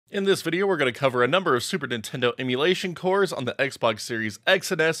In this video, we're going to cover a number of Super Nintendo emulation cores on the Xbox Series X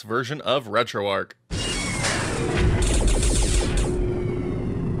and S version of Retroarch.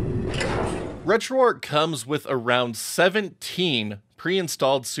 Retroarch comes with around 17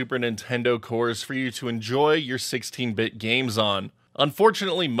 pre-installed Super Nintendo cores for you to enjoy your 16-bit games on.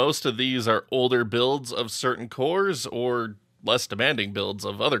 Unfortunately, most of these are older builds of certain cores or less demanding builds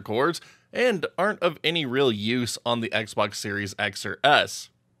of other cores, and aren't of any real use on the Xbox Series X or S.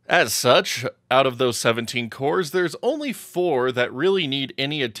 As such, out of those 17 cores, there's only 4 that really need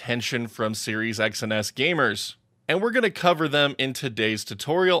any attention from Series X and S gamers. And we're going to cover them in today's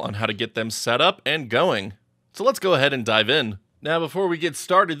tutorial on how to get them set up and going. So let's go ahead and dive in. Now before we get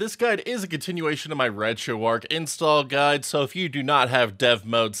started, this guide is a continuation of my Retroarch install guide, so if you do not have dev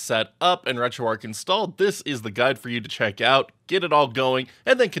mode set up and Retroarch installed, this is the guide for you to check out, get it all going,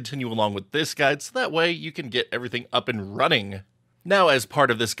 and then continue along with this guide so that way you can get everything up and running. Now, as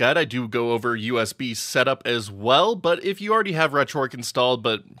part of this guide, I do go over USB setup as well, but if you already have Retroarch installed,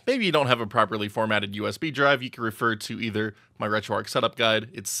 but maybe you don't have a properly formatted USB drive, you can refer to either my Retroarch setup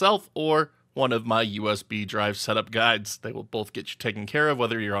guide itself or one of my USB drive setup guides. They will both get you taken care of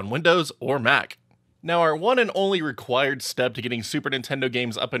whether you're on Windows or Mac. Now, our one and only required step to getting Super Nintendo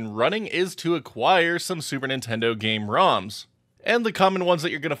games up and running is to acquire some Super Nintendo game ROMs. And the common ones that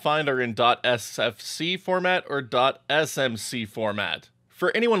you're going to find are in .sfc format or .smc format.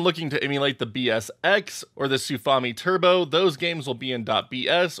 For anyone looking to emulate the BSX or the Sufami Turbo, those games will be in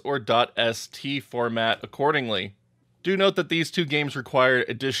 .bs or .st format accordingly. Do note that these two games require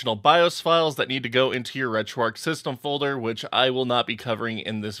additional BIOS files that need to go into your Retroarch system folder, which I will not be covering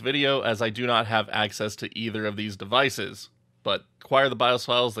in this video as I do not have access to either of these devices. But acquire the BIOS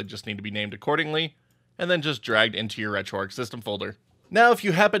files, they just need to be named accordingly, and then just dragged into your Retroarch system folder. Now, if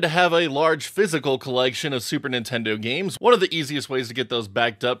you happen to have a large physical collection of Super Nintendo games, one of the easiest ways to get those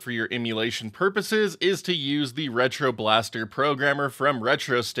backed up for your emulation purposes is to use the Retro Blaster programmer from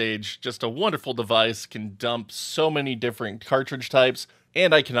RetroStage. Just a wonderful device, can dump so many different cartridge types,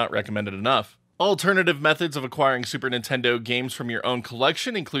 and I cannot recommend it enough. Alternative methods of acquiring Super Nintendo games from your own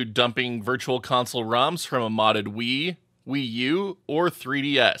collection include dumping Virtual Console ROMs from a modded Wii, Wii U, or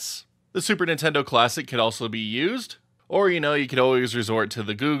 3DS. The Super Nintendo Classic could also be used, or you could always resort to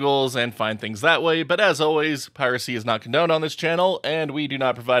the Googles and find things that way, but as always, piracy is not condoned on this channel, and we do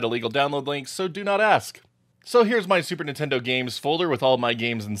not provide illegal download links, so do not ask. So here's my Super Nintendo games folder with all my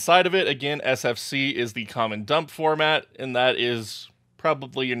games inside of it. Again, SFC is the common dump format, and that is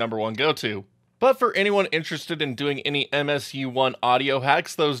probably your number one go-to. But for anyone interested in doing any MSU1 audio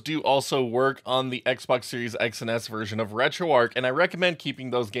hacks, those do also work on the Xbox Series X and S version of Retroarch, and I recommend keeping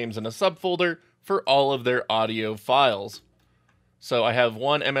those games in a subfolder for all of their audio files. So I have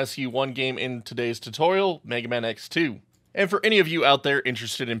one MSU1 game in today's tutorial, Mega Man X2. And for any of you out there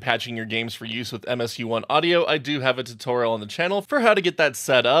interested in patching your games for use with MSU1 audio, I do have a tutorial on the channel for how to get that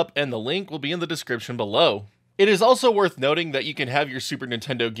set up, and the link will be in the description below. It is also worth noting that you can have your Super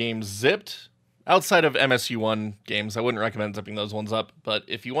Nintendo games zipped. Outside of MSU1 games, I wouldn't recommend zipping those ones up, but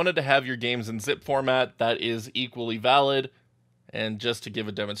if you wanted to have your games in zip format, that is equally valid. And just to give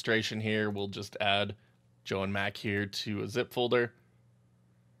a demonstration here, we'll just add Joe and Mac here to a zip folder.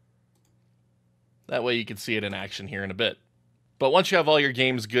 That way you can see it in action here in a bit. But once you have all your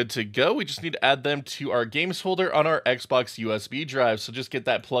games good to go, we just need to add them to our games folder on our Xbox USB drive. So just get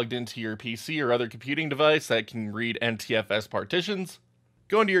that plugged into your PC or other computing device that can read NTFS partitions.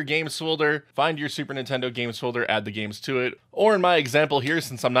 Go into your games folder, find your Super Nintendo games folder, add the games to it. Or in my example here,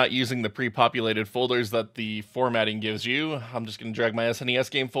 since I'm not using the pre-populated folders that the formatting gives you, I'm just going to drag my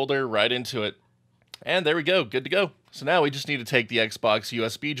SNES game folder right into it. And there we go, good to go. So now we just need to take the Xbox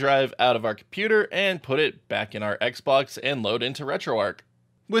USB drive out of our computer and put it back in our Xbox and load into Retroarch.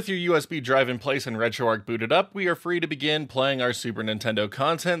 With your USB drive in place and Retroarch booted up, we are free to begin playing our Super Nintendo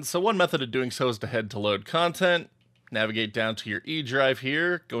content. So one method of doing so is to head to Load Content. Navigate down to your E drive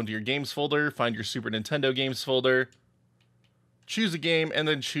here, go into your games folder, find your Super Nintendo games folder, choose a game, and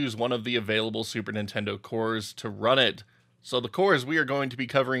then choose one of the available Super Nintendo cores to run it. So the cores we are going to be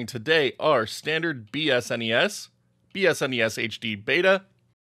covering today are standard BSNES, BSNES HD Beta,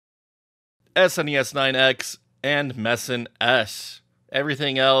 SNES 9X, and Messen S.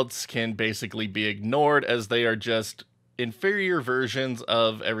 Everything else can basically be ignored as they are just inferior versions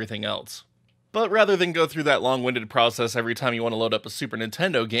of everything else. But rather than go through that long-winded process every time you want to load up a Super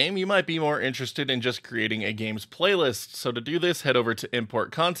Nintendo game, you might be more interested in just creating a games playlist. So to do this, head over to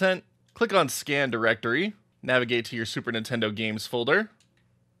Import Content, click on Scan Directory, navigate to your Super Nintendo games folder,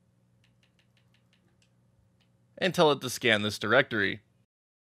 and tell it to scan this directory.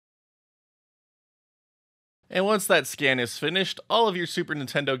 And once that scan is finished, all of your Super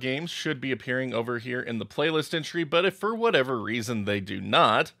Nintendo games should be appearing over here in the playlist entry, but if for whatever reason they do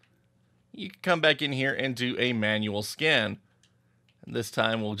not, you can come back in here and do a manual scan. And this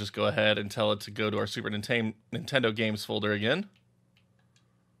time we'll just go ahead and tell it to go to our Super Nintendo games folder again.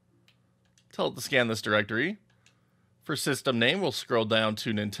 Tell it to scan this directory. For system name, we'll scroll down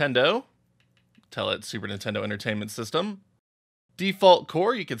to Nintendo. Tell it Super Nintendo Entertainment System. Default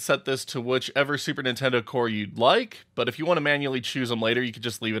core, you can set this to whichever Super Nintendo core you'd like, but if you want to manually choose them later, you could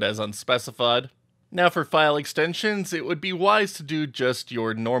just leave it as unspecified. Now for file extensions, it would be wise to do just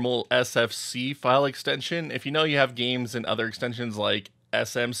your normal SFC file extension. If you know you have games and other extensions like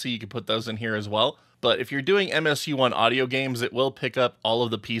SMC, you can put those in here as well. But if you're doing MSU1 audio games, it will pick up all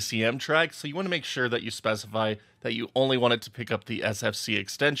of the PCM tracks, so you want to make sure that you specify that you only want it to pick up the SFC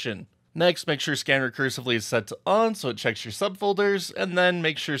extension. Next, make sure Scan Recursively is set to on so it checks your subfolders, and then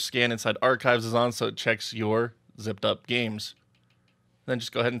make sure Scan Inside Archives is on so it checks your zipped up games. Then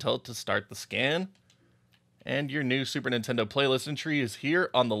just go ahead and tell it to start the scan. And your new Super Nintendo playlist entry is here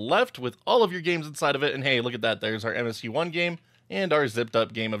on the left with all of your games inside of it. And hey, look at that, there's our MSU1 game and our zipped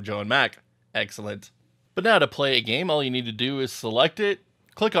up game of Joe and Mac. Excellent. But now to play a game, all you need to do is select it,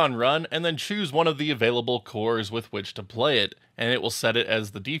 click on Run, and then choose one of the available cores with which to play it, and it will set it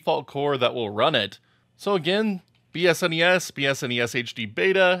as the default core that will run it. So again, BSNES, BSNES HD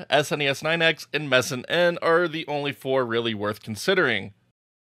Beta, SNES 9X, and MESN N are the only four really worth considering.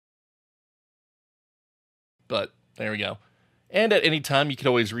 But there we go. And at any time, you can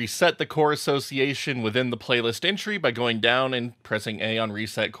always reset the core association within the playlist entry by going down and pressing A on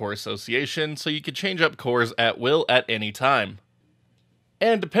Reset Core Association, so you can change up cores at will at any time.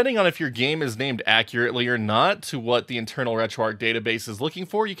 And depending on if your game is named accurately or not to what the internal Retroarch database is looking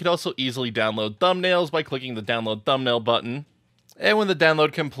for, you could also easily download thumbnails by clicking the Download Thumbnail button. And when the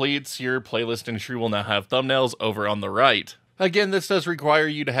download completes, your playlist entry will now have thumbnails over on the right. Again, this does require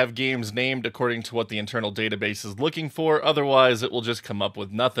you to have games named according to what the internal database is looking for, otherwise it will just come up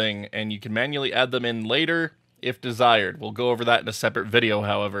with nothing, and you can manually add them in later if desired. We'll go over that in a separate video,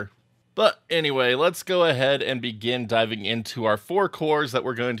 however. But anyway, let's go ahead and begin diving into our four cores that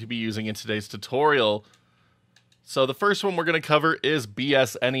we're going to be using in today's tutorial. So the first one we're going to cover is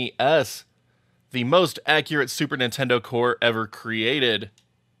BSNES, the most accurate Super Nintendo core ever created.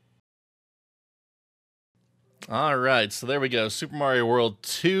 Alright, so there we go. Super Mario World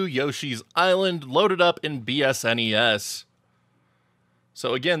 2 Yoshi's Island loaded up in BSNES.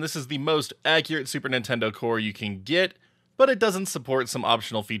 So again, this is the most accurate Super Nintendo core you can get, but it doesn't support some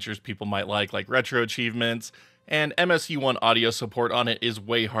optional features people might like retro achievements, and MSU1 audio support on it is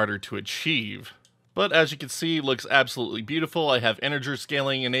way harder to achieve. But as you can see, it looks absolutely beautiful. I have integer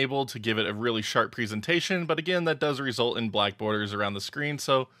scaling enabled to give it a really sharp presentation, but again, that does result in black borders around the screen,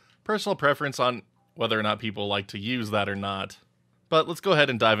 so personal preference on whether or not people like to use that or not. But let's go ahead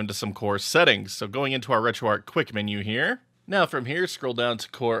and dive into some core settings. So going into our Retroarch quick menu here. Now from here, scroll down to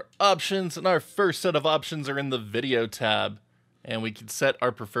core options, and our first set of options are in the video tab. And we can set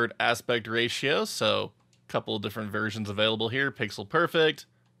our preferred aspect ratio, so a couple of different versions available here. Pixel Perfect,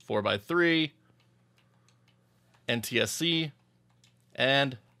 4:3, NTSC,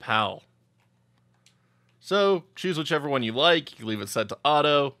 and PAL. So choose whichever one you like. You can leave it set to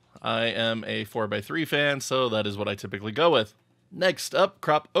auto. I am a 4:3 fan, so that is what I typically go with. Next up,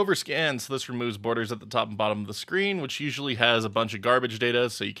 crop overscan. So this removes borders at the top and bottom of the screen, which usually has a bunch of garbage data,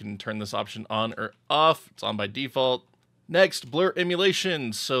 so you can turn this option on or off. It's on by default. Next, blur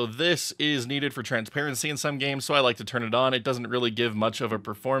emulation. So this is needed for transparency in some games, so I like to turn it on. It doesn't really give much of a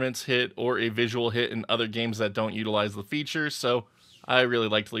performance hit or a visual hit in other games that don't utilize the feature, so I really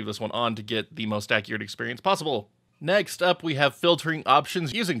like to leave this one on to get the most accurate experience possible. Next up, we have filtering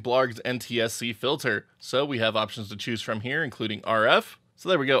options using Blarg's NTSC filter. So we have options to choose from here, including RF. So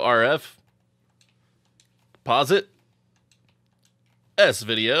there we go, RF, composite,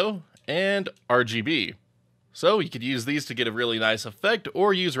 S-video, and RGB. So you could use these to get a really nice effect,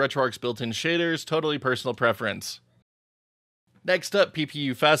 or use Retroarch's built-in shaders, totally personal preference. Next up,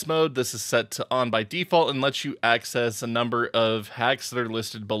 PPU Fast Mode. This is set to on by default and lets you access a number of hacks that are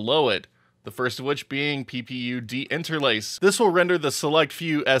listed below it. The first of which being PPU deinterlace. This will render the select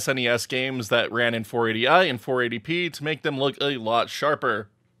few SNES games that ran in 480i and 480p to make them look a lot sharper.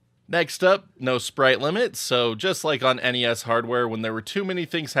 Next up, no sprite limit. So just like on NES hardware, when there were too many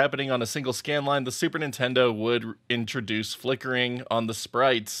things happening on a single scan line, the Super Nintendo would introduce flickering on the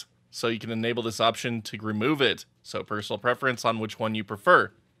sprites. So you can enable this option to remove it. So personal preference on which one you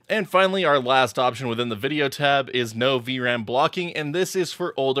prefer. And finally, our last option within the video tab is no VRAM blocking, and this is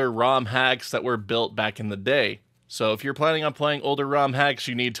for older ROM hacks that were built back in the day. So if you're planning on playing older ROM hacks,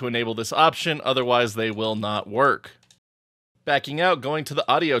 you need to enable this option, otherwise they will not work. Backing out, going to the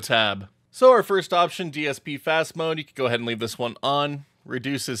audio tab. So our first option, DSP fast mode, you can go ahead and leave this one on.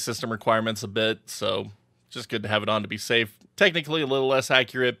 Reduces system requirements a bit, so just good to have it on to be safe. Technically a little less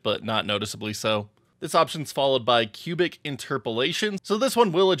accurate, but not noticeably so. This option's followed by cubic interpolation. So this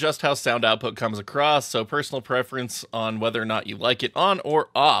one will adjust how sound output comes across, so personal preference on whether or not you like it on or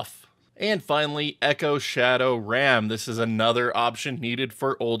off. And finally, Echo Shadow RAM. This is another option needed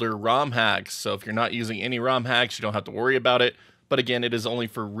for older ROM hacks. So if you're not using any ROM hacks, you don't have to worry about it. But again, it is only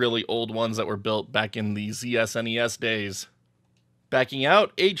for really old ones that were built back in the SNES days. Backing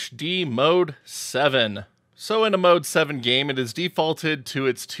out, HD Mode 7. So in a Mode 7 game, it is defaulted to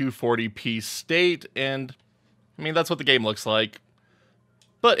its 240p state, and I mean, that's what the game looks like.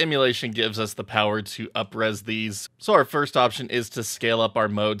 But emulation gives us the power to up-res these. So our first option is to scale up our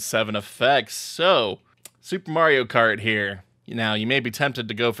Mode 7 effects. So, Super Mario Kart here. Now, you may be tempted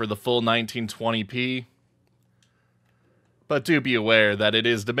to go for the full 1920p, but do be aware that it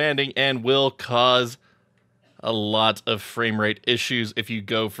is demanding and will cause a lot of frame rate issues if you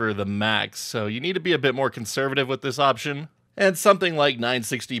go for the max. So you need to be a bit more conservative with this option. And something like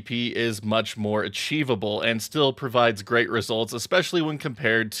 960p is much more achievable and still provides great results, especially when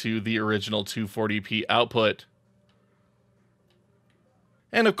compared to the original 240p output.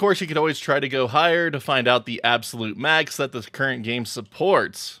 And of course, you can always try to go higher to find out the absolute max that the current game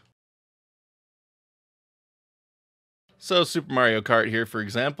supports. So Super Mario Kart here, for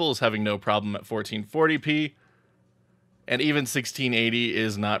example, is having no problem at 1440p. And even 1680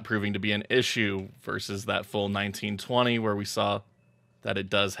 is not proving to be an issue versus that full 1920 where we saw that it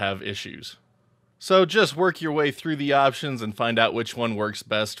does have issues. So just work your way through the options and find out which one works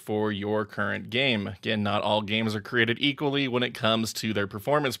best for your current game. Again, not all games are created equally when it comes to their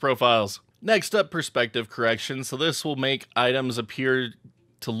performance profiles. Next up, perspective correction. So this will make items appear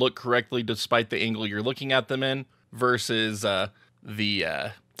to look correctly despite the angle you're looking at them in versus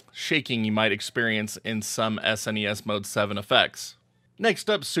the shaking you might experience in some SNES Mode 7 effects. Next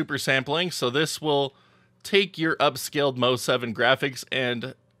up, super sampling. So this will take your upscaled Mode 7 graphics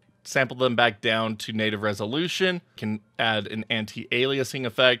and sample them back down to native resolution. Can add an anti-aliasing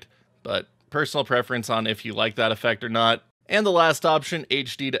effect, but personal preference on if you like that effect or not. And the last option,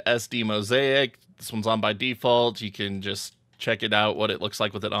 HD to SD mosaic. This one's on by default. You can just check it out, what it looks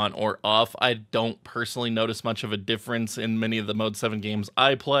like with it on or off. I don't personally notice much of a difference in many of the Mode 7 games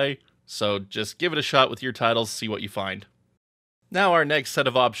I play, so just give it a shot with your titles, see what you find. Now our next set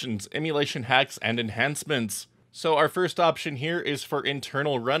of options, emulation hacks and enhancements. So our first option here is for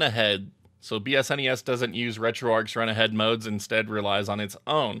internal run-ahead. So BSNES doesn't use Retroarch run-ahead modes, instead relies on its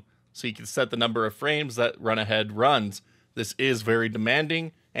own. So you can set the number of frames that run-ahead runs. This is very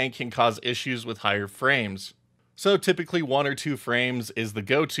demanding and can cause issues with higher frames. So typically 1 or 2 frames is the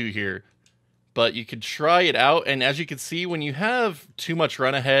go-to here, but you could try it out, and as you can see, when you have too much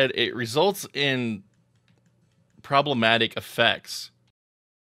run ahead, it results in problematic effects.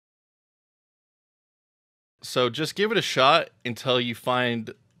 So just give it a shot until you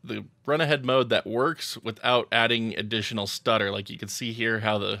find the run ahead mode that works without adding additional stutter. Like you can see here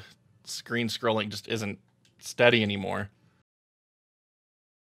how the screen scrolling just isn't steady anymore.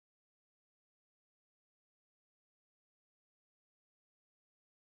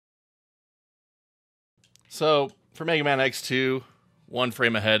 So for Mega Man X2, 1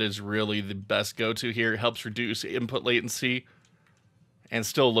 frame ahead is really the best go-to here. It helps reduce input latency and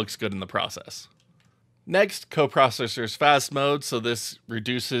still looks good in the process. Next, coprocessor's fast mode. So this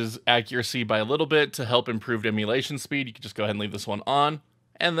reduces accuracy by a little bit to help improve emulation speed. You can just go ahead and leave this one on.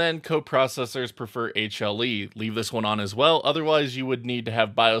 And then coprocessors prefer HLE. Leave this one on as well. Otherwise, you would need to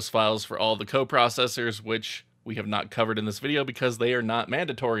have BIOS files for all the coprocessors, which we have not covered in this video because they are not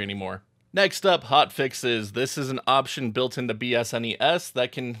mandatory anymore. Next up, hot fixes. This is an option built into BSNES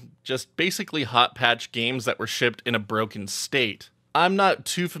that can just basically hot patch games that were shipped in a broken state. I'm not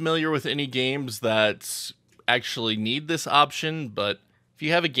too familiar with any games that actually need this option, but if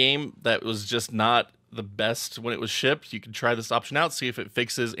you have a game that was just not the best when it was shipped, you can try this option out, see if it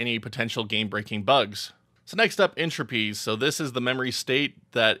fixes any potential game-breaking bugs. So next up, entropies. So this is the memory state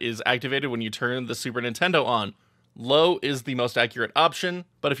that is activated when you turn the Super Nintendo on. Low is the most accurate option,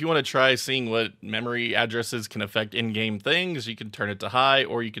 but if you want to try seeing what memory addresses can affect in-game things, you can turn it to high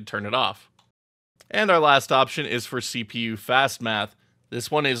or you can turn it off. And our last option is for CPU fast math.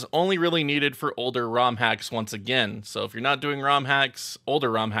 This one is only really needed for older ROM hacks once again, so if you're not doing ROM hacks, older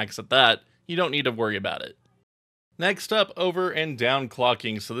ROM hacks at that, you don't need to worry about it. Next up, over and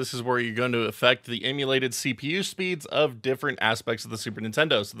downclocking. So this is where you're going to affect the emulated CPU speeds of different aspects of the Super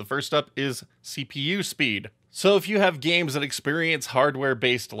Nintendo. So the first up is CPU speed. So if you have games that experience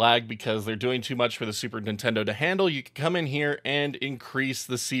hardware-based lag because they're doing too much for the Super Nintendo to handle, you can come in here and increase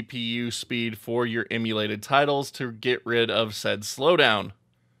the CPU speed for your emulated titles to get rid of said slowdown.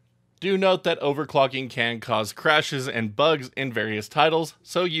 Do note that overclocking can cause crashes and bugs in various titles,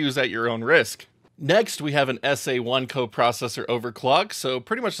 so use at your own risk. Next, we have an SA1 coprocessor overclock, so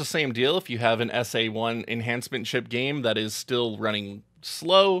pretty much the same deal. If you have an SA1 enhancement chip game that is still running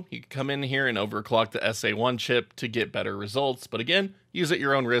slow, you can come in here and overclock the SA1 chip to get better results, but again, use at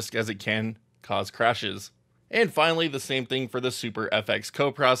your own risk as it can cause crashes. And finally, the same thing for the Super FX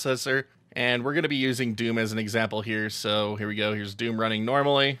coprocessor, and we're going to be using Doom as an example here, so here we go, here's Doom running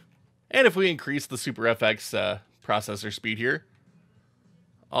normally. And if we increase the Super FX processor speed here,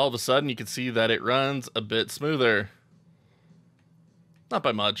 all of a sudden you can see that it runs a bit smoother. Not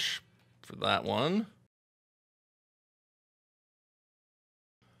by much for that one.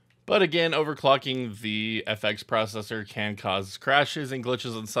 But again, overclocking the FX processor can cause crashes and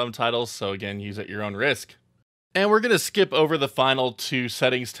glitches in some titles, so again, use at your own risk. And we're going to skip over the final two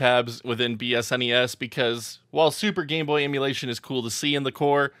settings tabs within BSNES because while Super Game Boy Emulation is cool to see in the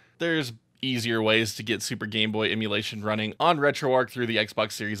core, there's easier ways to get Super Game Boy Emulation running on Retroarch through the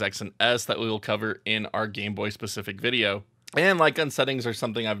Xbox Series X and S that we will cover in our Game Boy specific video. And like gun settings are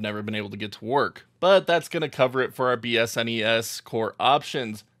something I've never been able to get to work, but that's going to cover it for our BSNES core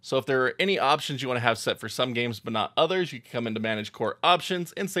options. So if there are any options you want to have set for some games but not others, you can come into Manage Core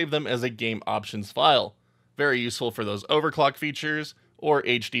Options and save them as a Game Options file. Very useful for those overclock features or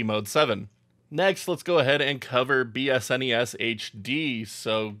HD Mode 7. Next, let's go ahead and cover BSNES HD.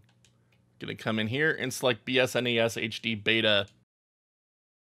 So going to come in here and select BSNES HD Beta.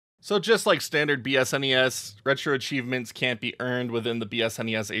 So just like standard BSNES, retro achievements can't be earned within the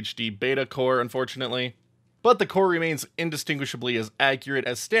BSNES HD Beta core, unfortunately. But the core remains indistinguishably as accurate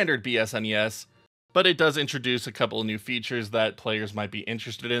as standard BSNES, but it does introduce a couple of new features that players might be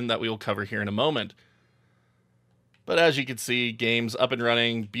interested in that we will cover here in a moment. But as you can see, games up and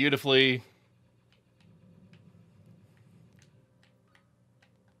running beautifully.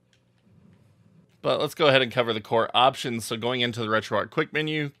 But let's go ahead and cover the core options. So going into the RetroArch quick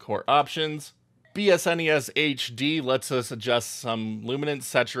menu, core options. BSNES HD lets us adjust some luminance,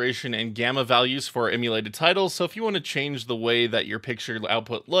 saturation, and gamma values for emulated titles. So if you want to change the way that your picture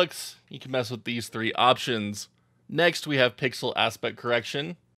output looks, you can mess with these three options. Next, we have pixel aspect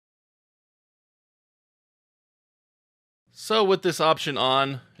correction. So with this option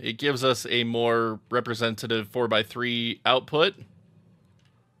on, it gives us a more representative 4:3 output.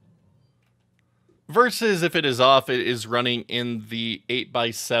 Versus if it is off, it is running in the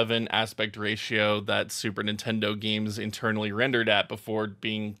 8:7 aspect ratio that Super Nintendo games internally rendered at before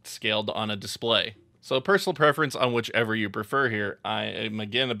being scaled on a display. So personal preference on whichever you prefer here. I am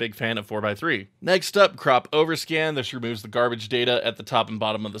again a big fan of 4:3. Next up, crop overscan. This removes the garbage data at the top and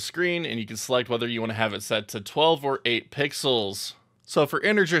bottom of the screen, and you can select whether you want to have it set to 12 or 8 pixels. So for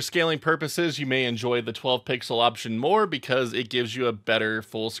integer scaling purposes, you may enjoy the 12 pixel option more because it gives you a better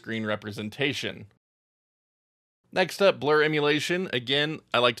full screen representation. Next up, blur emulation. Again,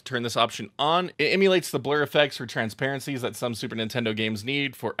 I like to turn this option on. It emulates the blur effects or transparencies that some Super Nintendo games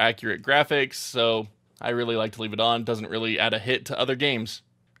need for accurate graphics, so I really like to leave it on. Doesn't really add a hit to other games.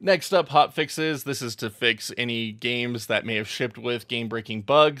 Next up, hot fixes. This is to fix any games that may have shipped with game-breaking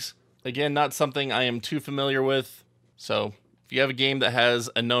bugs. Again, not something I am too familiar with, so if you have a game that has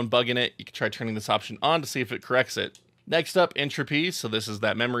a known bug in it, you can try turning this option on to see if it corrects it. Next up, entropy. So this is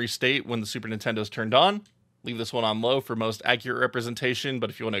that memory state when the Super Nintendo is turned on. Leave this one on low for most accurate representation, but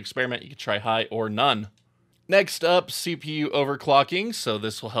if you want to experiment, you can try high or none. Next up, CPU overclocking. So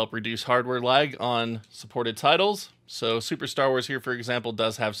this will help reduce hardware lag on supported titles. So Super Star Wars here, for example,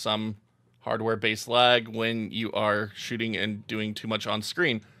 does have some hardware-based lag when you are shooting and doing too much on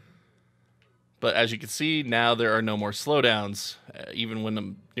screen. But as you can see, now there are no more slowdowns, even when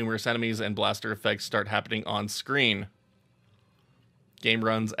the numerous enemies and blaster effects start happening on screen. Game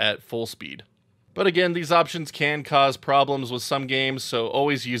runs at full speed. But again, these options can cause problems with some games, so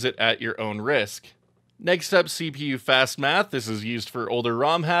always use it at your own risk. Next up, CPU fast math. This is used for older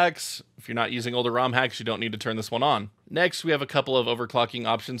ROM hacks. If you're not using older ROM hacks, you don't need to turn this one on. Next, we have a couple of overclocking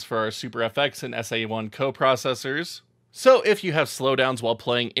options for our Super FX and SA1 coprocessors. So if you have slowdowns while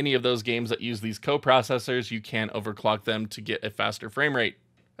playing any of those games that use these coprocessors, you can overclock them to get a faster frame rate.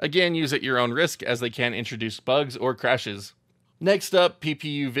 Again, use at your own risk as they can introduce bugs or crashes. Next up,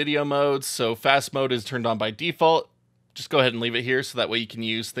 PPU video modes. So fast mode is turned on by default. Just go ahead and leave it here so that way you can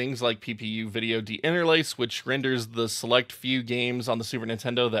use things like PPU video deinterlace, which renders the select few games on the Super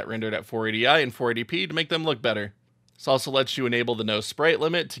Nintendo that rendered at 480i and 480p to make them look better. This also lets you enable the no sprite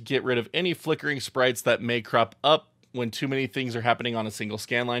limit to get rid of any flickering sprites that may crop up when too many things are happening on a single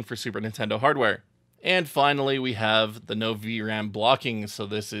scanline for Super Nintendo hardware. And finally, we have the no VRAM blocking, so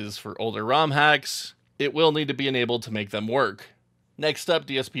this is for older ROM hacks. It will need to be enabled to make them work. Next up,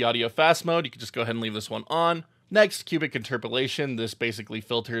 DSP audio fast mode. You can just go ahead and leave this one on. Next, cubic interpolation. This basically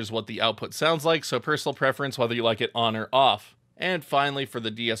filters what the output sounds like, so personal preference whether you like it on or off. And finally, for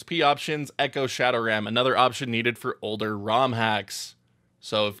the DSP options, Echo Shadow RAM, another option needed for older ROM hacks.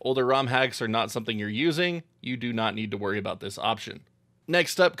 So if older ROM hacks are not something you're using, you do not need to worry about this option.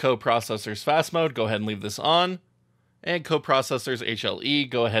 Next up, coprocessors fast mode. Go ahead and leave this on. And coprocessors HLE,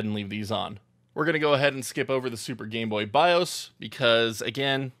 go ahead and leave these on. We're going to go ahead and skip over the Super Game Boy BIOS because,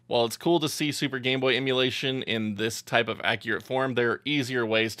 again, while it's cool to see Super Game Boy emulation in this type of accurate form, there are easier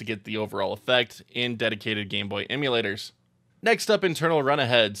ways to get the overall effect in dedicated Game Boy emulators. Next up, internal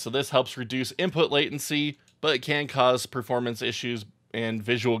run-ahead. So this helps reduce input latency, but it can cause performance issues and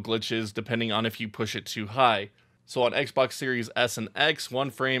visual glitches depending on if you push it too high. So on Xbox Series S and X, 1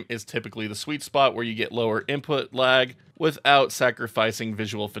 frame is typically the sweet spot where you get lower input lag without sacrificing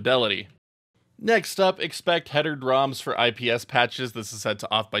visual fidelity. Next up, expect headered ROMs for IPS patches. This is set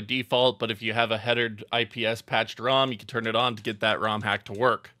to off by default, but if you have a headered IPS patched ROM, you can turn it on to get that ROM hack to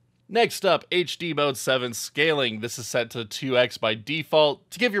work. Next up, HD Mode 7 scaling. This is set to 2x by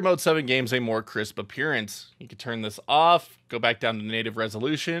default to give your Mode 7 games a more crisp appearance. You can turn this off, go back down to native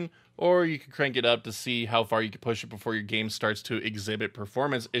resolution, or you can crank it up to see how far you can push it before your game starts to exhibit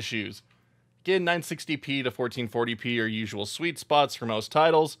performance issues. Again, 960p to 1440p are usual sweet spots for most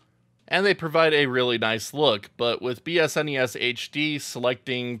titles, and they provide a really nice look, but with BSNES HD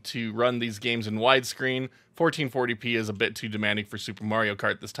selecting to run these games in widescreen, 1440p is a bit too demanding for Super Mario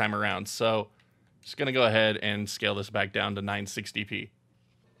Kart this time around, so just going to go ahead and scale this back down to 960p.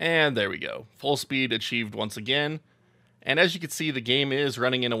 And there we go. Full speed achieved once again, and as you can see, the game is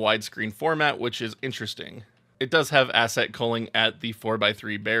running in a widescreen format, which is interesting. It does have asset culling at the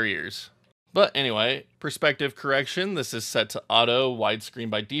 4x3 barriers. But anyway, perspective correction, this is set to auto widescreen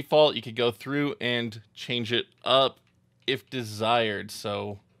by default. You could go through and change it up if desired,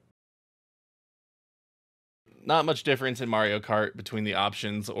 so not much difference in Mario Kart between the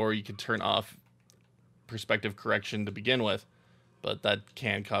options, or you could turn off perspective correction to begin with, but that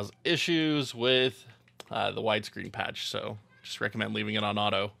can cause issues with the widescreen patch, so just recommend leaving it on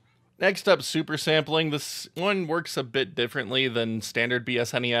auto. Next up, super sampling. This one works a bit differently than standard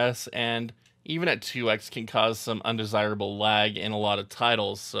BSNES, and even at 2x can cause some undesirable lag in a lot of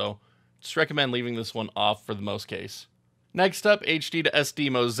titles, so just recommend leaving this one off for the most case. Next up, HD to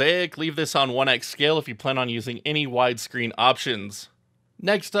SD mosaic. Leave this on 1x scale if you plan on using any widescreen options.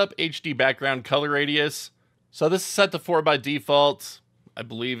 Next up, HD background color radius. So this is set to 4 by default. I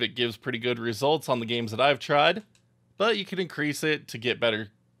believe it gives pretty good results on the games that I've tried, but you can increase it to get better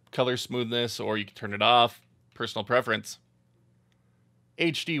color smoothness, or you can turn it off, personal preference.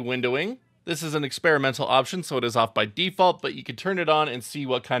 HD windowing. This is an experimental option, so it is off by default, but you can turn it on and see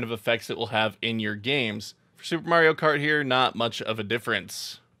what kind of effects it will have in your games. For Super Mario Kart here, not much of a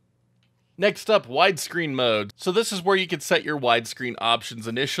difference. Next up, widescreen mode. So this is where you can set your widescreen options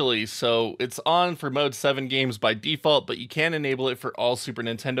initially. So it's on for Mode 7 games by default, but you can enable it for all Super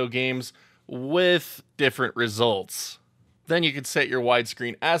Nintendo games with different results. Then you can set your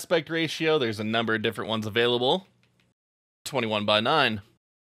widescreen aspect ratio. There's a number of different ones available. 21:9.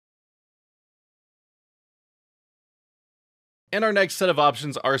 And our next set of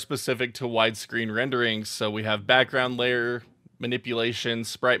options are specific to widescreen rendering. So we have background layer manipulation,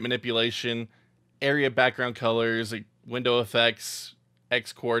 sprite manipulation, area background colors, window effects,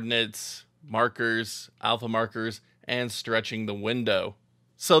 X coordinates, markers, alpha markers, and stretching the window.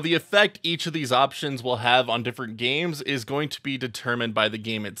 So the effect each of these options will have on different games is going to be determined by the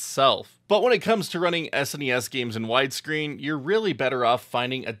game itself. But when it comes to running SNES games in widescreen, you're really better off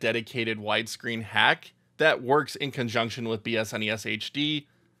finding a dedicated widescreen hack that works in conjunction with BSNES HD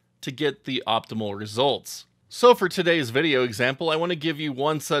to get the optimal results. So for today's video example, I want to give you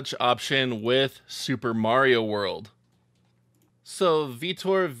one such option with Super Mario World. So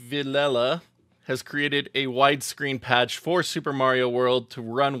Vitor Vilela has created a widescreen patch for Super Mario World to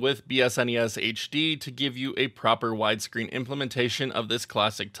run with BSNES HD to give you a proper widescreen implementation of this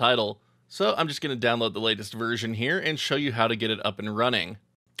classic title. So I'm just going to download the latest version here and show you how to get it up and running.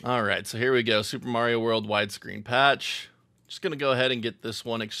 Alright, so here we go, Super Mario World widescreen patch. Just going to go ahead and get this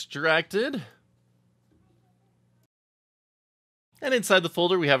one extracted. And inside the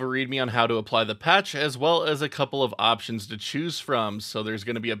folder, we have a README on how to apply the patch, as well as a couple of options to choose from. So there's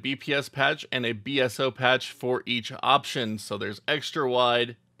going to be a BPS patch and a BSO patch for each option. So there's extra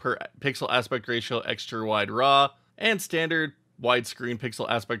wide per pixel aspect ratio, extra wide RAW, and standard widescreen pixel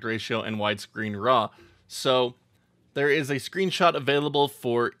aspect ratio and widescreen RAW. So there is a screenshot available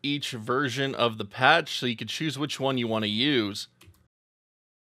for each version of the patch, so you can choose which one you want to use.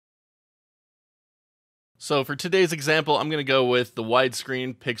 So for today's example, I'm going to go with the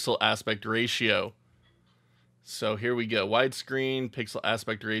widescreen pixel aspect ratio. So here we go, widescreen pixel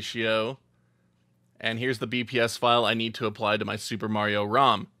aspect ratio. And here's the BPS file I need to apply to my Super Mario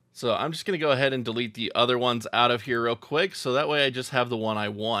ROM. So I'm just going to go ahead and delete the other ones out of here real quick, so that way I just have the one I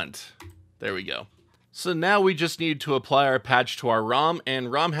want. There we go. So now we just need to apply our patch to our ROM, and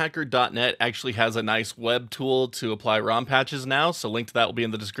romhacker.net actually has a nice web tool to apply ROM patches now, so link to that will be in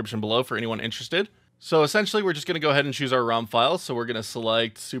the description below for anyone interested. So essentially, we're just going to go ahead and choose our ROM file. So we're going to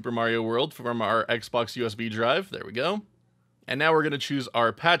select Super Mario World from our Xbox USB drive. There we go. And now we're going to choose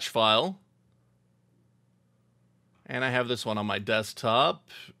our patch file. And I have this one on my desktop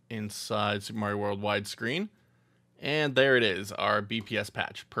inside Super Mario World widescreen. And there it is, our BPS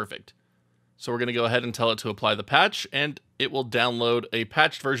patch. Perfect. So we're going to go ahead and tell it to apply the patch, and it will download a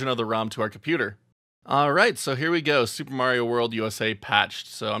patched version of the ROM to our computer. Alright, so here we go, Super Mario World USA patched.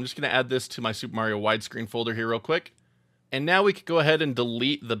 So I'm just going to add this to my Super Mario widescreen folder here real quick. And now we could go ahead and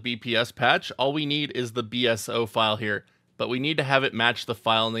delete the BPS patch. All we need is the BSO file here, but we need to have it match the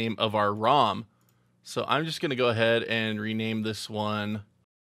file name of our ROM. So I'm just going to go ahead and rename this one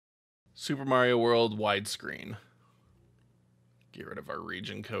Super Mario World widescreen. Get rid of our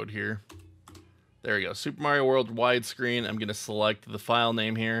region code here. There we go, Super Mario World widescreen. I'm going to select the file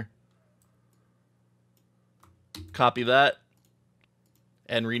name here. Copy that,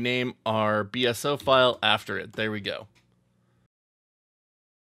 and rename our BSO file after it. There we go.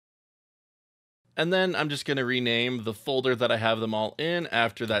 And then I'm just going to rename the folder that I have them all in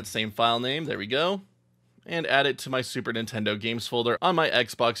after that same file name. There we go. And add it to my Super Nintendo games folder on my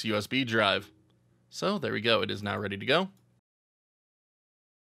Xbox USB drive. So there we go. It is now ready to go.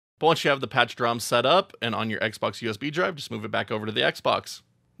 But once you have the patched ROM set up and on your Xbox USB drive, just move it back over to the Xbox.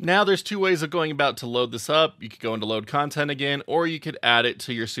 Now there's two ways of going about to load this up. You could go into load content again, or you could add it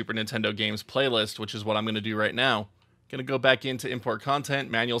to your Super Nintendo games playlist, which is what I'm going to do right now. Going to go back into import content,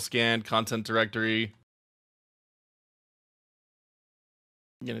 manual scan, content directory.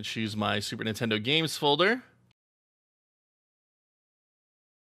 I'm going to choose my Super Nintendo games folder.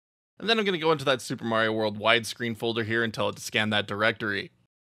 And then I'm going to go into that Super Mario World widescreen folder here and tell it to scan that directory.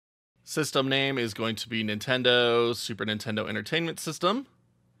 System name is going to be Nintendo Super Nintendo Entertainment System.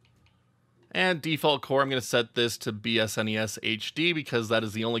 And default core, I'm going to set this to BSNES HD because that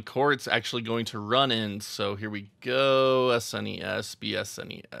is the only core it's actually going to run in. So here we go, SNES,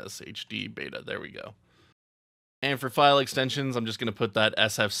 BSNES HD beta, there we go. And for file extensions, I'm just going to put that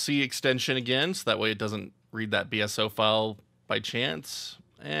SFC extension again, so that way it doesn't read that BSO file by chance.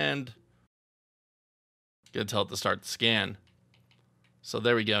 And I'm going to tell it to start the scan. So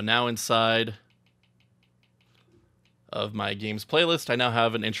there we go, now inside of my games playlist, I now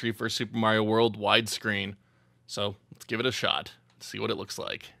have an entry for Super Mario World widescreen. So let's give it a shot, see what it looks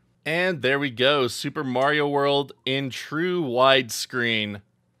like. And there we go, Super Mario World in true widescreen.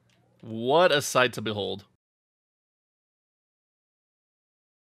 What a sight to behold.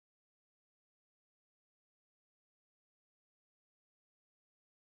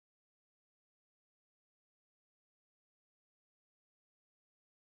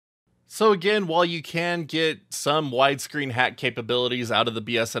 So again, while you can get some widescreen hack capabilities out of the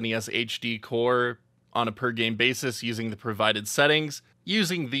BSNES HD core on a per game basis using the provided settings,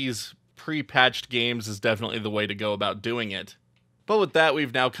 using these pre-patched games is definitely the way to go about doing it. But with that,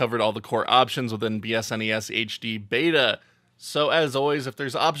 we've now covered all the core options within BSNES HD Beta. So as always, if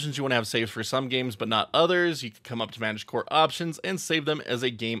there's options you want to have saved for some games but not others, you can come up to Manage Core Options and save them as a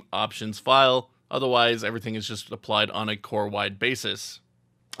game options file. Otherwise, everything is just applied on a core-wide basis.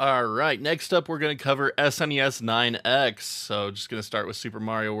 Alright, next up we're going to cover SNES 9X, so just going to start with Super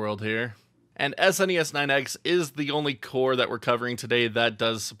Mario World here. And SNES 9X is the only core that we're covering today that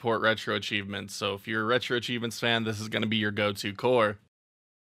does support Retro Achievements, so if you're a Retro Achievements fan, this is going to be your go-to core.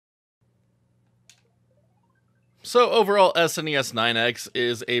 So overall, SNES 9X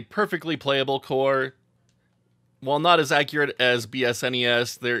is a perfectly playable core. While not as accurate as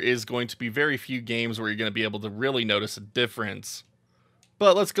BSNES, there is going to be very few games where you're going to be able to really notice a difference.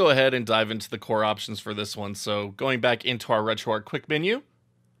 But let's go ahead and dive into the core options for this one. So going back into our Retroarch quick menu,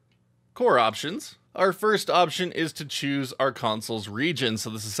 core options, Our first option is to choose our console's region. So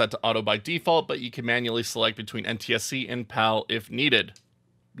this is set to auto by default, but you can manually select between NTSC and PAL if needed.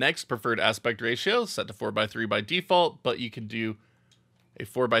 Next, preferred aspect ratio, set to 4:3 by default, but you can do a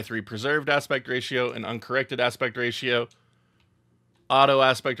 4:3 preserved aspect ratio, an uncorrected aspect ratio, auto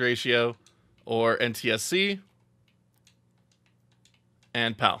aspect ratio, or NTSC,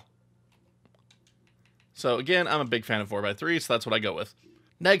 and PAL. So again, I'm a big fan of 4:3, so that's what I go with.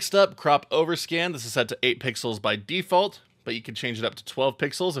 Next up, crop overscan. This is set to 8 pixels by default, but you can change it up to 12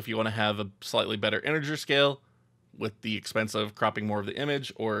 pixels if you want to have a slightly better integer scale with the expense of cropping more of the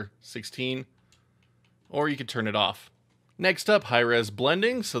image, or 16, or you could turn it off. Next up, high-res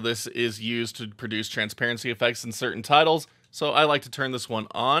blending. So this is used to produce transparency effects in certain titles, so I like to turn this one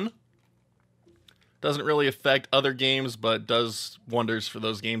on. Doesn't really affect other games, but does wonders for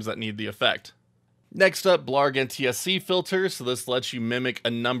those games that need the effect. Next up, Blarg NTSC filter. So this lets you mimic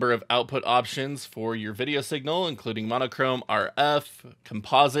a number of output options for your video signal, including monochrome, RF,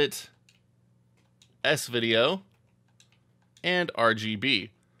 composite, S-video, and RGB.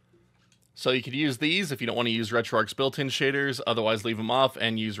 So you could use these if you don't want to use Retroarch's built-in shaders, otherwise leave them off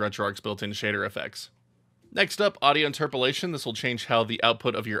and use Retroarch's built-in shader effects. Next up, audio interpolation. This will change how the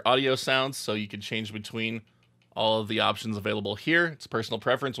output of your audio sounds, so you can change between all of the options available here. It's personal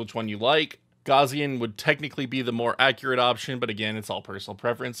preference which one you like. Gaussian would technically be the more accurate option, but again, it's all personal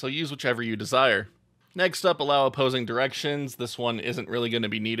preference, so use whichever you desire. Next up, allow opposing directions. This one isn't really going to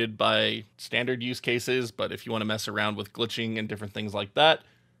be needed by standard use cases, but if you want to mess around with glitching and different things like that,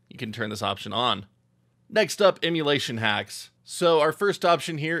 you can turn this option on. Next up, emulation hacks. So our first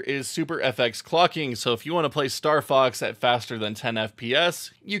option here is Super FX clocking. So if you want to play Star Fox at faster than 10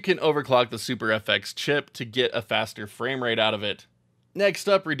 FPS, you can overclock the Super FX chip to get a faster frame rate out of it. Next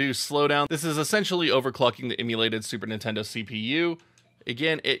up, reduce slowdown. This is essentially overclocking the emulated Super Nintendo CPU.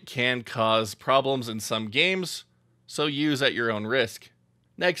 Again, it can cause problems in some games, so use at your own risk.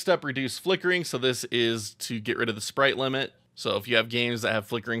 Next up, reduce flickering. So this is to get rid of the sprite limit. So if you have games that have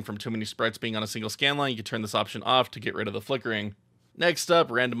flickering from too many sprites being on a single scan line, you can turn this option off to get rid of the flickering. Next up,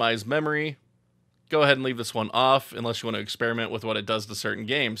 randomize memory. Go ahead and leave this one off unless you want to experiment with what it does to certain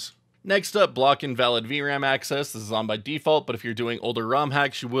games. Next up, block invalid VRAM access. This is on by default, but if you're doing older ROM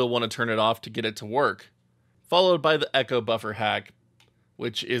hacks, you will want to turn it off to get it to work. Followed by the echo buffer hack,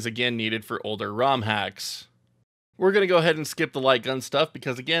 which is again needed for older ROM hacks. We're going to go ahead and skip the light gun stuff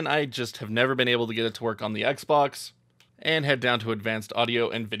because again, I just have never been able to get it to work on the Xbox, and head down to advanced audio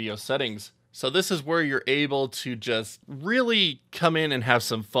and video settings. So this is where you're able to just really come in and have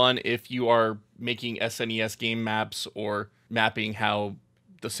some fun if you are making SNES game maps or mapping how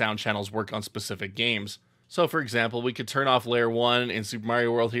the sound channels work on specific games. So for example, we could turn off layer 1 in Super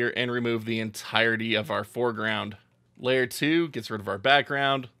Mario World here and remove the entirety of our foreground. Layer 2 gets rid of our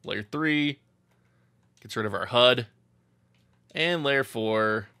background. Layer 3 gets rid of our HUD. And layer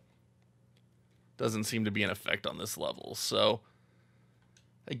 4 doesn't seem to be in effect on this level. So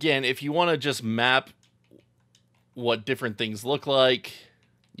again, if you want to just map what different things look like,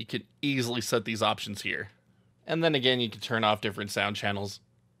 you can easily set these options here. And then again, you can turn off different sound channels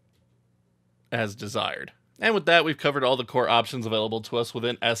as desired. And with that, we've covered all the core options available to us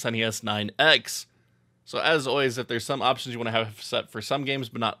within SNES 9X. So as always, if there's some options you want to have set for some games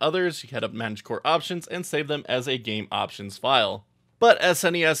but not others, you can head up Manage Core Options and save them as a game options file. But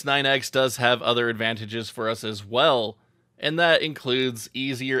SNES 9X does have other advantages for us as well, and that includes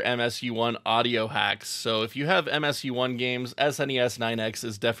easier MSU1 audio hacks. So if you have MSU1 games, SNES 9X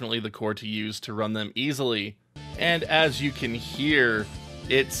is definitely the core to use to run them easily. And as you can hear,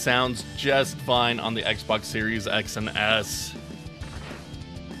 it sounds just fine on the Xbox Series X and S.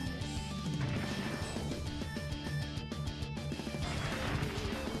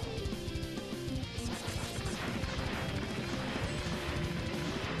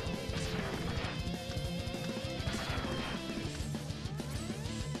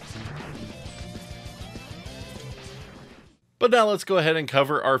 But now let's go ahead and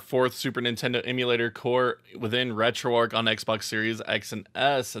cover our fourth Super Nintendo emulator core within Retroarch on Xbox Series X and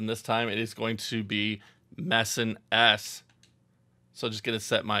S, and this time it is going to be BSNES. So just going to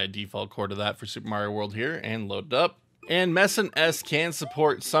set my default core to that for Super Mario World here and load it up. And BSNES can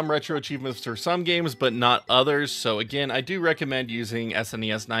support some retro achievements for some games, but not others. So again, I do recommend using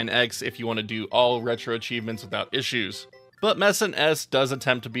SNES 9X if you want to do all retro achievements without issues. But BSNES does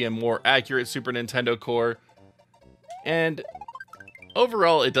attempt to be a more accurate Super Nintendo core, and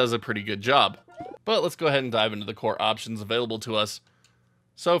overall it does a pretty good job. But let's go ahead and dive into the core options available to us.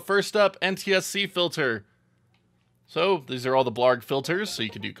 So first up, NTSC filter. So these are all the Blarg filters, so you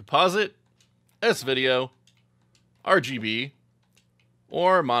can do composite, S-video, RGB,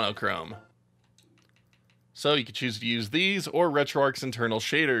 or monochrome. So you can choose to use these or Retroarch's internal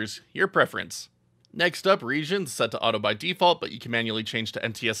shaders, your preference. Next up, regions set to auto by default, but you can manually change to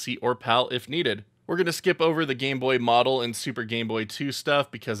NTSC or PAL if needed. We're going to skip over the Game Boy model and Super Game Boy 2 stuff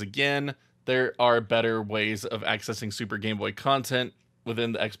because again, there are better ways of accessing Super Game Boy content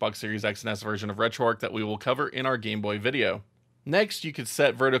within the Xbox Series X and S version of Retroarch that we will cover in our Game Boy video. Next, you could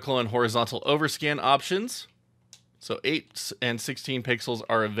set vertical and horizontal overscan options. So 8 and 16 pixels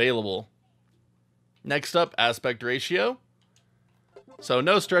are available. Next up, aspect ratio. So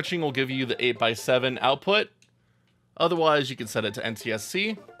no stretching will give you the 8:7 output. Otherwise, you can set it to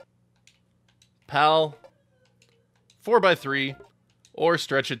NTSC, PAL, 4:3, or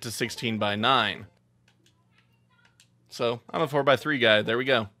stretch it to 16:9. So I'm a 4:3 guy, there we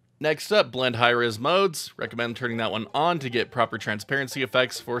go. Next up, blend high-res modes. Recommend turning that one on to get proper transparency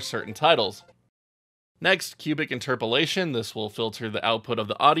effects for certain titles. Next, cubic interpolation. This will filter the output of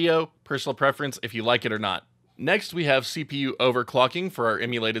the audio, personal preference if you like it or not. Next, we have CPU overclocking for our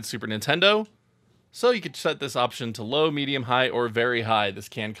emulated Super Nintendo. So you could set this option to low, medium, high, or very high. This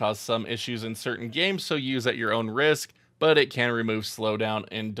can cause some issues in certain games, so use at your own risk, but it can remove slowdown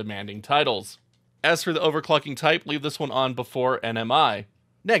in demanding titles. As for the overclocking type, leave this one on before NMI.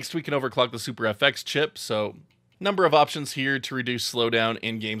 Next, we can overclock the Super FX chip, so number of options here to reduce slowdown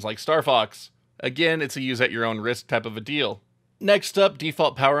in games like Star Fox. Again, it's a use at your own risk type of a deal. Next up,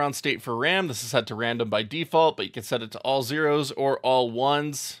 default power on state for RAM. This is set to random by default, but you can set it to all zeros or all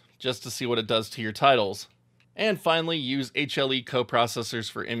ones just to see what it does to your titles. And finally, use HLE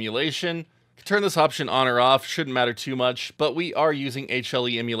coprocessors for emulation. You can turn this option on or off, shouldn't matter too much, but we are using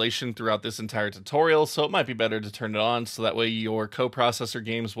HLE emulation throughout this entire tutorial, so it might be better to turn it on so that way your coprocessor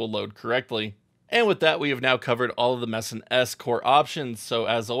games will load correctly. And with that, we have now covered all of the BSNES core options. So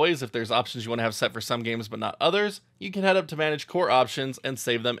as always, if there's options you want to have set for some games but not others, you can head up to Manage Core Options and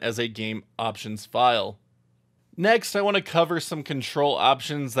save them as a Game Options file. Next, I want to cover some control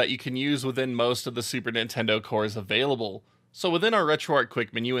options that you can use within most of the Super Nintendo cores available. So within our Retroarch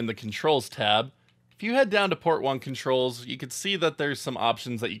Quick Menu in the Controls tab, if you head down to Port 1 Controls, you can see that there's some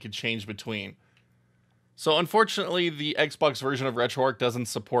options that you could change between. So unfortunately, the Xbox version of Retroarch doesn't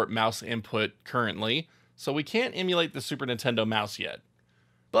support mouse input currently, so we can't emulate the Super Nintendo mouse yet.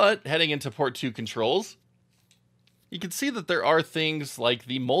 But heading into Port 2 controls, you can see that there are things like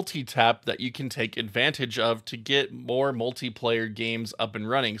the multi-tap that you can take advantage of to get more multiplayer games up and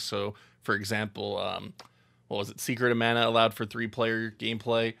running. So, for example, what was it? Secret of Mana allowed for 3-player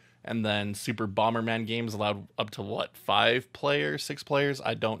gameplay. And then Super Bomberman games allowed up to, what, 5 players, 6 players?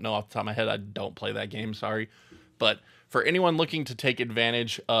 I don't know off the top of my head. I don't play that game, sorry. But for anyone looking to take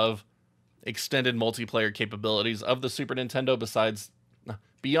advantage of extended multiplayer capabilities of the Super Nintendo,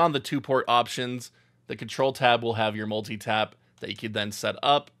 beyond the 2-port options, the control tab will have your multi-tap that you can then set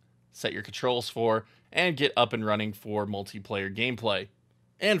up, set your controls for, and get up and running for multiplayer gameplay.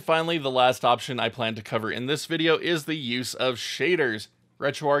 And finally, the last option I plan to cover in this video is the use of shaders.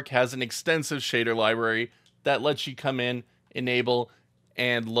 Retroarch has an extensive shader library that lets you come in, enable,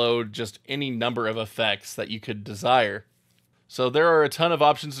 and load just any number of effects that you could desire. So there are a ton of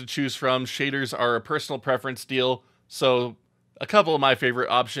options to choose from. Shaders are a personal preference deal, so a couple of my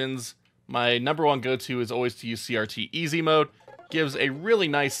favorite options. My number one go-to is always to use CRT Easy Mode. Gives a really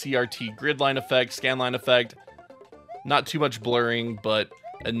nice CRT gridline effect, scanline effect. Not too much blurring, but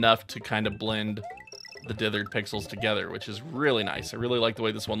enough to kind of blend the dithered pixels together, which is really nice. I really like the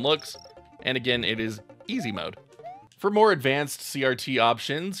way this one looks. And again, it is easy mode. For more advanced CRT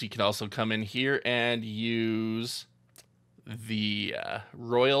options, you can also come in here and use the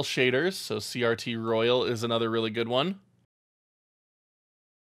Royal shaders. So CRT Royal is another really good one.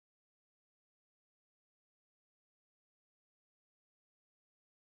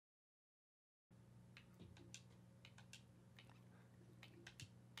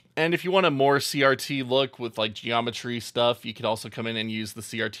 And if you want a more CRT look with like geometry stuff, you could also come in and use the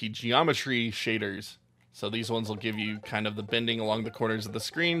CRT geometry shaders. So these ones will give you kind of the bending along the corners of the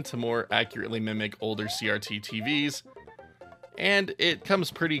screen to more accurately mimic older CRT TVs. And it comes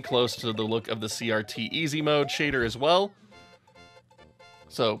pretty close to the look of the CRT Easy Mode shader as well.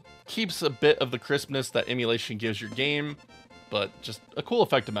 So keeps a bit of the crispness that emulation gives your game, but just a cool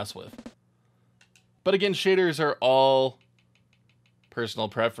effect to mess with. But again, shaders are all personal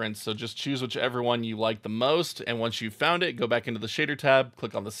preference, so just choose whichever one you like the most, and once you've found it, go back into the shader tab,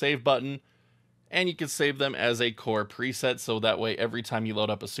 click on the save button, and you can save them as a core preset, so that way every time you load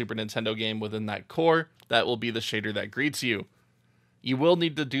up a Super Nintendo game within that core, that will be the shader that greets you. You will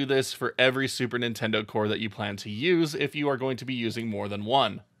need to do this for every Super Nintendo core that you plan to use if you are going to be using more than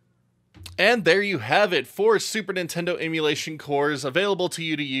one. And there you have it, 4 Super Nintendo emulation cores available to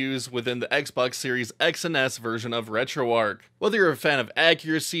you to use within the Xbox Series X and S version of Retroarch. Whether you're a fan of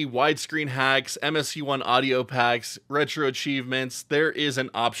accuracy, widescreen hacks, MSU1 audio packs, retro achievements, there is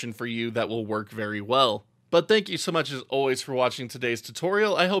an option for you that will work very well. But thank you so much as always for watching today's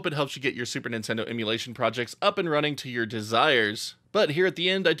tutorial. I hope it helps you get your Super Nintendo emulation projects up and running to your desires. But here at the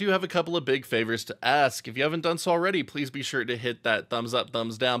end, I do have a couple of big favors to ask. If you haven't done so already, please be sure to hit that thumbs up,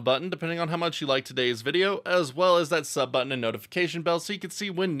 thumbs down button, depending on how much you like today's video, as well as that sub button and notification bell so you can see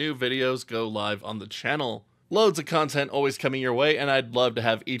when new videos go live on the channel. Loads of content always coming your way, and I'd love to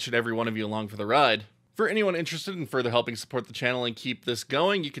have each and every one of you along for the ride. For anyone interested in further helping support the channel and keep this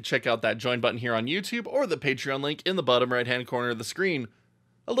going, you can check out that join button here on YouTube or the Patreon link in the bottom right hand corner of the screen.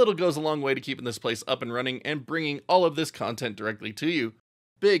 A little goes a long way to keeping this place up and running and bringing all of this content directly to you.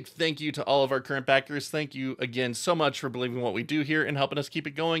 Big thank you to all of our current backers. Thank you again so much for believing what we do here and helping us keep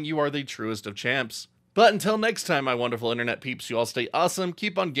it going. You are the truest of champs. But until next time, my wonderful internet peeps, you all stay awesome,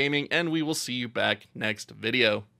 keep on gaming, and we will see you back next video.